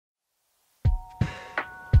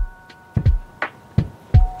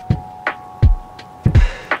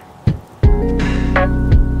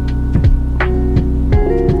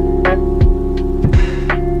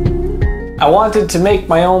wanted to make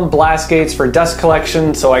my own blast gates for dust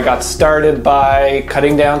collection, so I got started by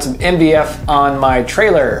cutting down some MDF on my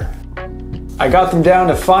trailer. I got them down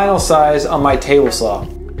to final size on my table saw.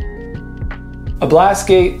 A blast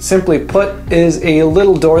gate, simply put, is a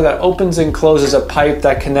little door that opens and closes a pipe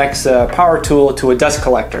that connects a power tool to a dust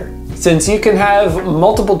collector. Since you can have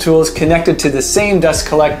multiple tools connected to the same dust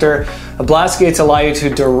collector, blast gates allow you to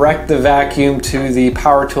direct the vacuum to the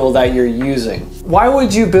power tool that you're using. Why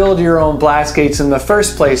would you build your own blast gates in the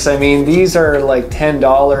first place? I mean, these are like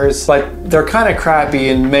 $10, but they're kind of crappy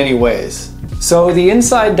in many ways. So the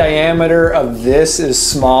inside diameter of this is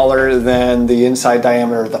smaller than the inside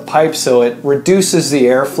diameter of the pipe, so it reduces the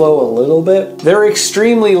airflow a little bit. They're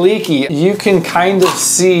extremely leaky. You can kind of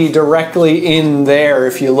see directly in there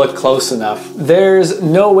if you look close enough. There's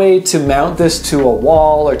no way to mount this to a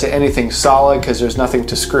wall or to anything solid because there's nothing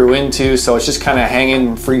to screw into, so it's just kind of hanging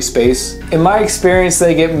in free space. In my experience,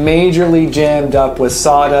 they get majorly jammed up with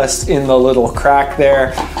sawdust in the little crack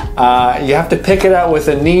there. You have to pick it out with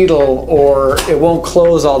a needle or it won't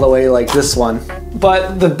close all the way like this one.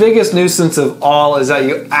 But the biggest nuisance of all is that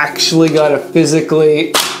you actually gotta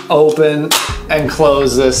physically open and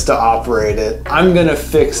close this to operate it. I'm gonna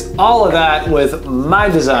fix all of that with my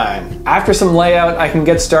design. After some layout, I can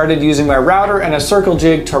get started using my router and a circle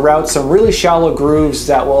jig to route some really shallow grooves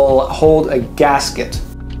that will hold a gasket.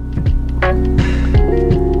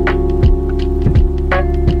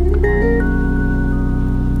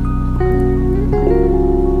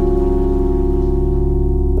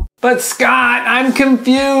 But Scott, I'm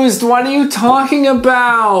confused. What are you talking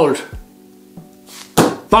about?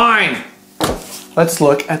 Fine. Let's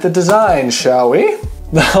look at the design, shall we?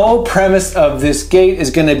 The whole premise of this gate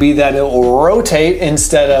is going to be that it will rotate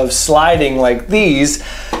instead of sliding like these.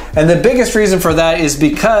 And the biggest reason for that is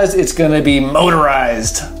because it's going to be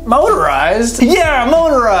motorized. Motorized? Yeah,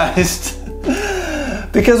 motorized.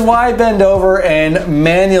 Because why bend over and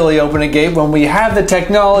manually open a gate when we have the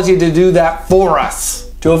technology to do that for us?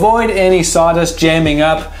 To avoid any sawdust jamming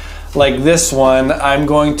up like this one, I'm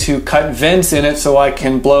going to cut vents in it so I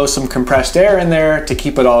can blow some compressed air in there to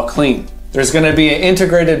keep it all clean. There's going to be an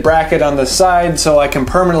integrated bracket on the side so I can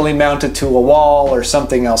permanently mount it to a wall or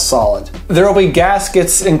something else solid. There will be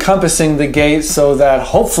gaskets encompassing the gate so that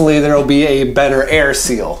hopefully there will be a better air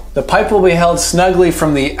seal. The pipe will be held snugly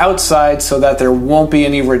from the outside so that there won't be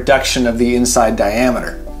any reduction of the inside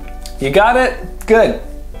diameter. You got it? Good.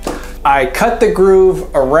 I cut the groove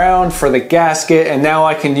around for the gasket, and now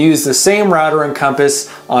I can use the same router and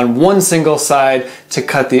compass on one single side to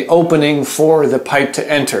cut the opening for the pipe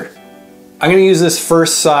to enter. I'm going to use this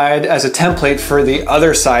first side as a template for the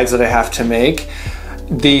other sides that I have to make.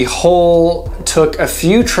 The hole took a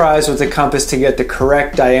few tries with the compass to get the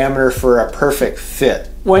correct diameter for a perfect fit.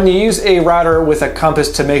 When you use a router with a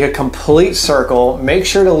compass to make a complete circle, make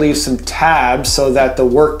sure to leave some tabs so that the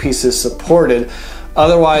workpiece is supported.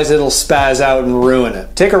 Otherwise, it'll spaz out and ruin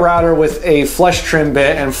it. Take a router with a flush trim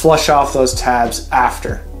bit and flush off those tabs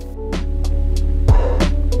after.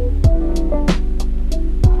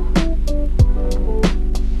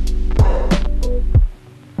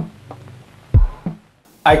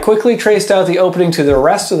 I quickly traced out the opening to the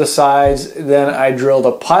rest of the sides, then I drilled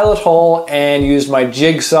a pilot hole and used my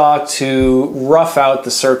jigsaw to rough out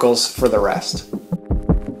the circles for the rest.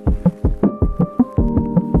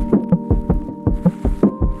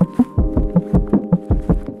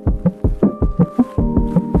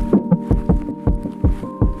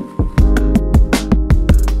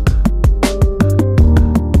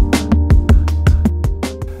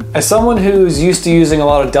 As someone who's used to using a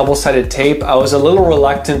lot of double-sided tape, I was a little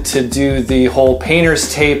reluctant to do the whole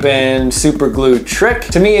painter's tape and super glue trick.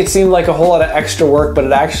 To me, it seemed like a whole lot of extra work, but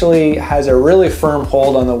it actually has a really firm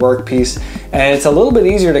hold on the workpiece, and it's a little bit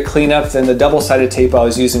easier to clean up than the double-sided tape I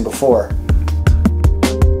was using before.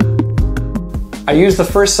 I used the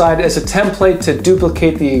first side as a template to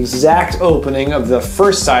duplicate the exact opening of the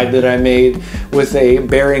first side that I made with a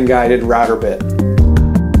bearing-guided router bit.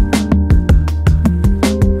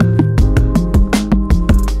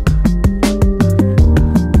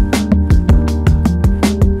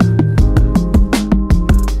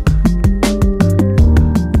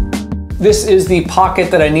 This is the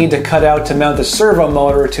pocket that I need to cut out to mount the servo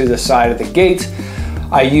motor to the side of the gate.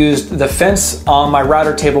 I used the fence on my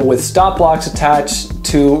router table with stop blocks attached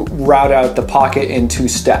to route out the pocket in 2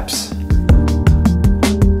 steps.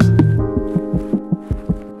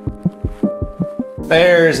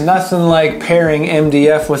 There's nothing like pairing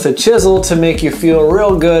MDF with a chisel to make you feel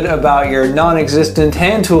real good about your non-existent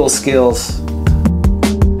hand tool skills.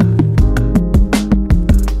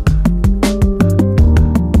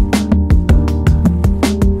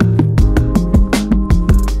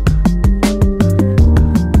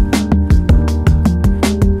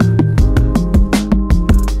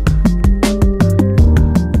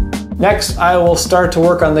 Next, I will start to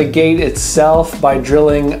work on the gate itself by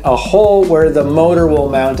drilling a hole where the motor will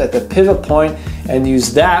mount at the pivot point and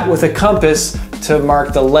use that with a compass to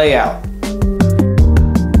mark the layout.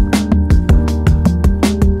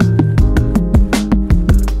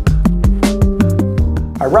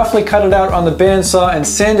 I roughly cut it out on the bandsaw and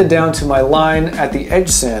sanded down to my line at the edge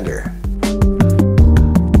sander.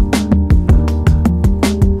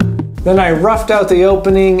 Then I roughed out the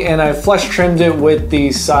opening and I flush trimmed it with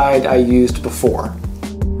the side I used before.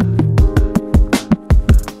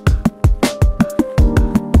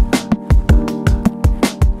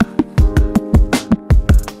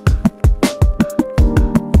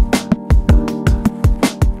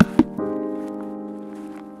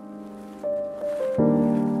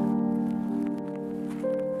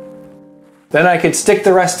 Then I could stick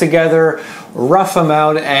the rest together, rough them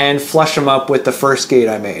out, and flush them up with the first gate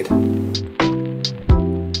I made.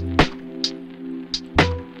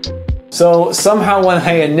 So somehow when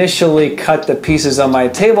I initially cut the pieces on my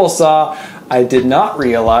table saw, I did not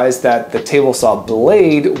realize that the table saw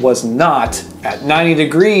blade was not at 90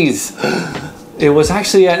 degrees. It was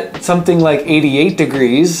actually at something like 88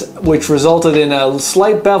 degrees, which resulted in a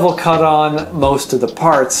slight bevel cut on most of the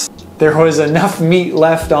parts. There was enough meat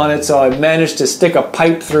left on it, so I managed to stick a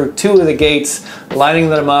pipe through 2 of the gates, lining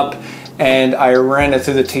them up, and I ran it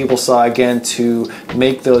through the table saw again to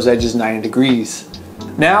make those edges 90 degrees.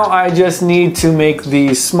 Now I just need to make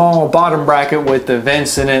the small bottom bracket with the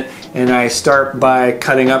vents in it, and I start by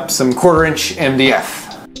cutting up some 1/4 inch MDF.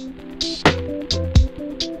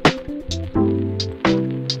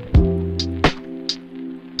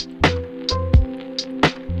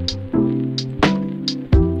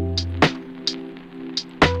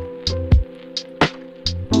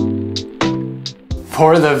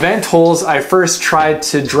 For the vent holes, I first tried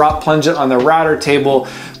to drop plunge it on the router table,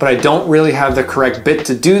 but I don't really have the correct bit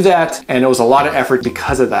to do that, and it was a lot of effort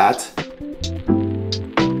because of that.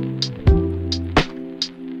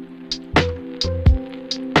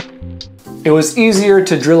 It was easier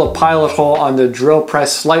to drill a pilot hole on the drill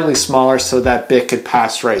press slightly smaller so that bit could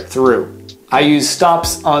pass right through. I used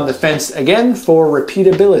stops on the fence again for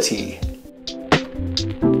repeatability.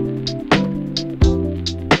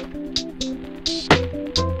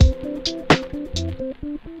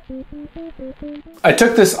 I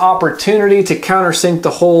took this opportunity to countersink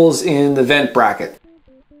the holes in the vent bracket.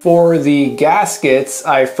 For the gaskets,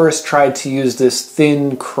 I first tried to use this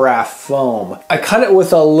thin craft foam. I cut it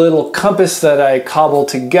with a little compass that I cobbled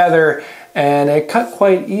together, and it cut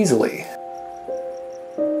quite easily.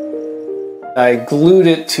 I glued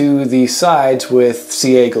it to the sides with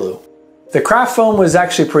CA glue. The craft foam was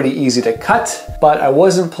actually pretty easy to cut, but I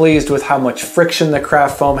wasn't pleased with how much friction the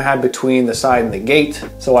craft foam had between the side and the gate,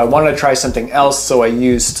 so I wanted to try something else, so I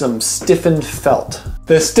used some stiffened felt.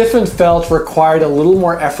 The stiffened felt required a little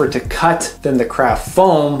more effort to cut than the craft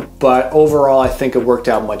foam, but overall I think it worked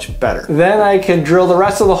out much better. Then I can drill the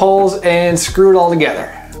rest of the holes and screw it all together.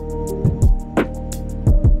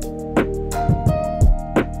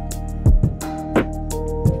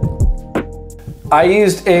 I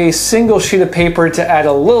used a single sheet of paper to add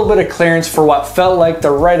a little bit of clearance for what felt like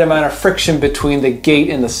the right amount of friction between the gate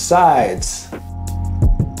and the sides.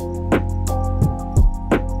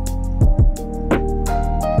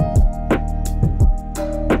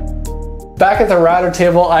 Back at the router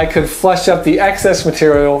table, I could flush up the excess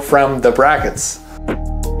material from the brackets.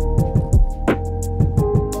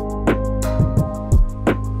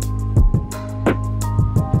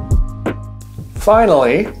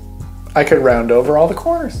 Finally, I could round over all the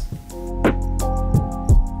corners.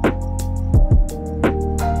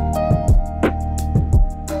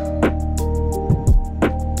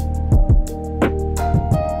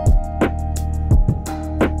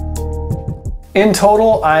 In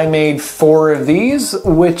total, I made 4 of these,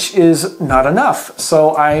 which is not enough.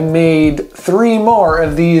 So I made 3 more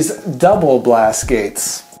of these double blast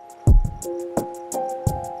gates.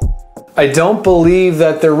 I don't believe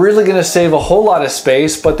that they're really going to save a whole lot of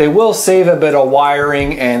space, but they will save a bit of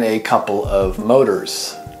wiring and a couple of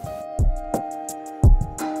motors.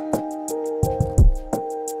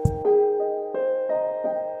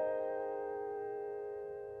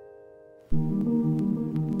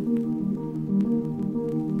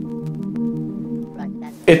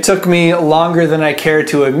 It took me longer than I care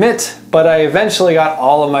to admit, but I eventually got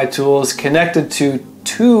all of my tools connected to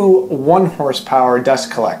 2 1-horsepower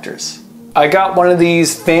dust collectors. I got one of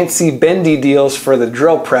these fancy bendy deals for the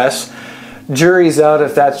drill press. Jury's out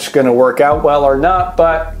if that's going to work out well or not,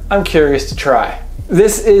 but I'm curious to try.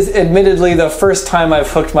 This is admittedly the first time I've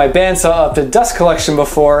hooked my bandsaw up to dust collection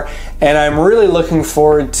before, and I'm really looking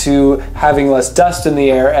forward to having less dust in the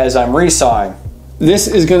air as I'm resawing. This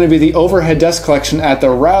is going to be the overhead dust collection at the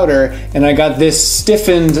router, and I got this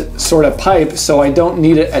stiffened sort of pipe so I don't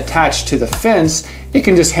need it attached to the fence. It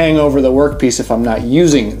can just hang over the workpiece if I'm not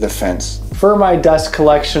using the fence. For my dust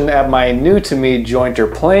collection at my new to me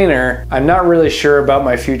jointer planer, I'm not really sure about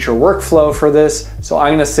my future workflow for this, so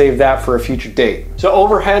I'm gonna save that for a future date. So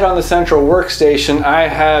overhead on the central workstation, I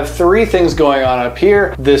have 3 things going on up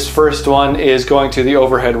here. This first one is going to the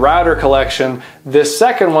overhead router collection. This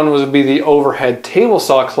second one would be the overhead table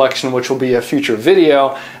saw collection, which will be a future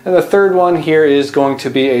video. And the third one here is going to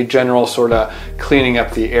be a general sort of cleaning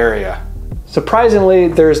up the area. Surprisingly,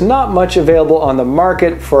 there's not much available on the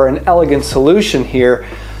market for an elegant solution here,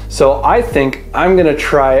 so I think I'm gonna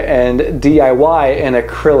try and DIY an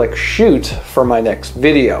acrylic chute for my next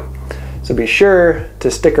video. So be sure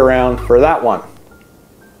to stick around for that one.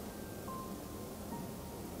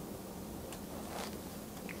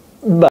 Bye.